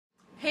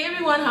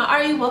everyone, how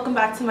are you? Welcome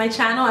back to my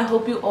channel. I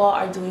hope you all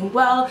are doing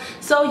well.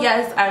 So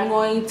yes, I'm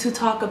going to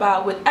talk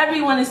about what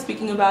everyone is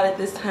speaking about at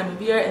this time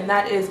of year, and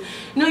that is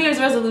New Year's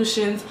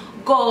resolutions,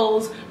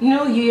 goals,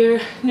 new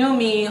year, new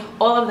me,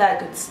 all of that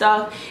good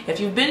stuff. If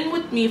you've been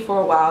with me for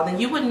a while,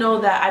 then you would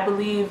know that I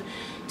believe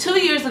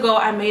 2 years ago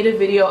I made a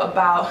video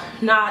about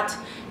not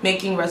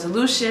making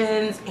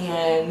resolutions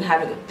and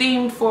having a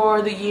theme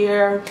for the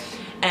year,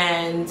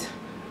 and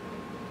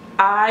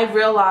I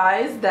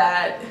realized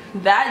that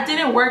that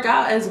didn't work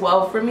out as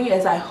well for me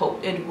as I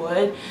hoped it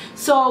would.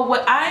 So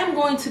what I am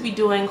going to be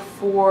doing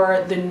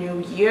for the new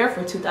year,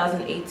 for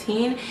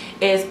 2018,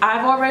 is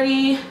I've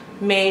already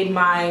made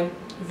my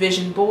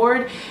vision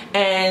board,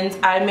 and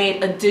I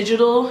made a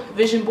digital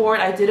vision board.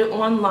 I did it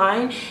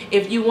online.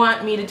 If you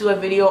want me to do a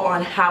video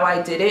on how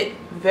I did it,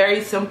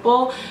 very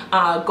simple,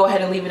 go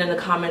ahead and leave it in the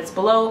comments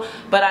below.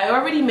 But I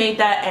already made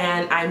that,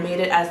 and I made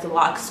it as the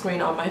lock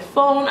screen on my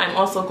phone. I'm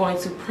also going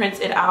to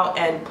print it out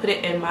and put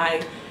it in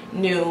my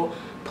new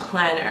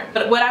planner.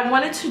 But what I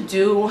wanted to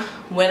do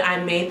when I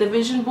made the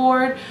vision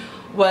board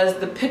was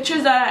the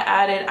pictures that I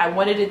added, I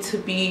wanted it to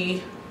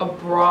be a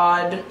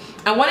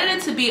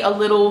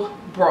little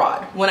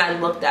broad when I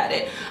looked at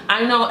it.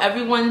 I know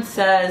everyone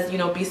says, you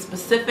know, be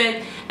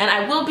specific, and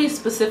I will be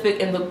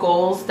specific in the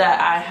goals that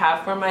I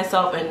have for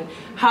myself and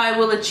how I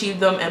will achieve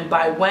them and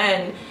by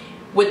when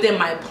within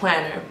my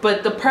planner.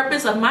 But the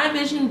purpose of my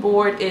vision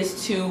board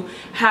is to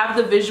have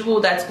the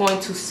visual that's going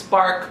to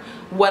spark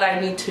what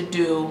I need to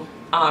do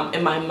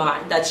in my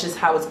mind. That's just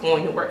how it's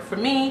going to work for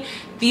me.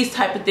 These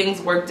type of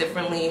things work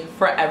differently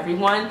for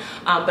everyone,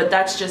 but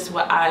that's just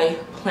what I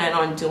plan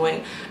on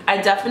doing.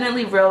 I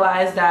definitely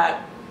realized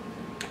that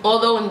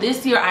although in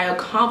this year I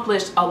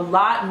accomplished a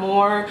lot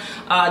more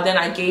than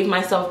I gave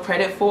myself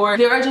credit for,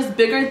 there are just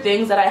bigger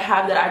things that I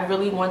have that I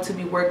really want to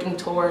be working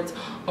towards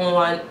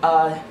on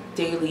a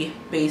daily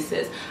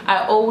basis.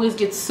 I always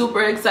get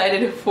super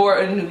excited for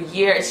a new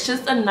year. It's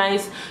just a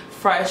nice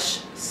fresh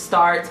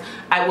start.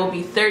 I will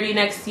be 30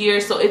 next year,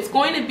 so it's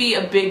going to be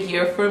a big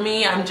year for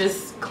me. I'm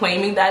just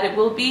claiming that it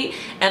will be,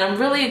 and I'm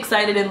really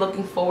excited and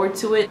looking forward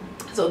to it.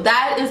 So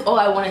that is all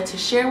I wanted to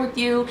share with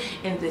you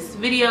in this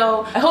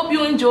video. I hope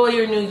you enjoy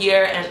your new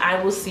year, and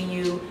I will see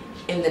you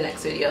in the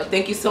next video.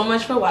 Thank you so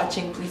much for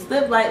watching. Please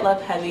live light,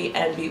 love heavy,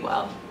 and be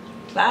well.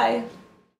 Bye.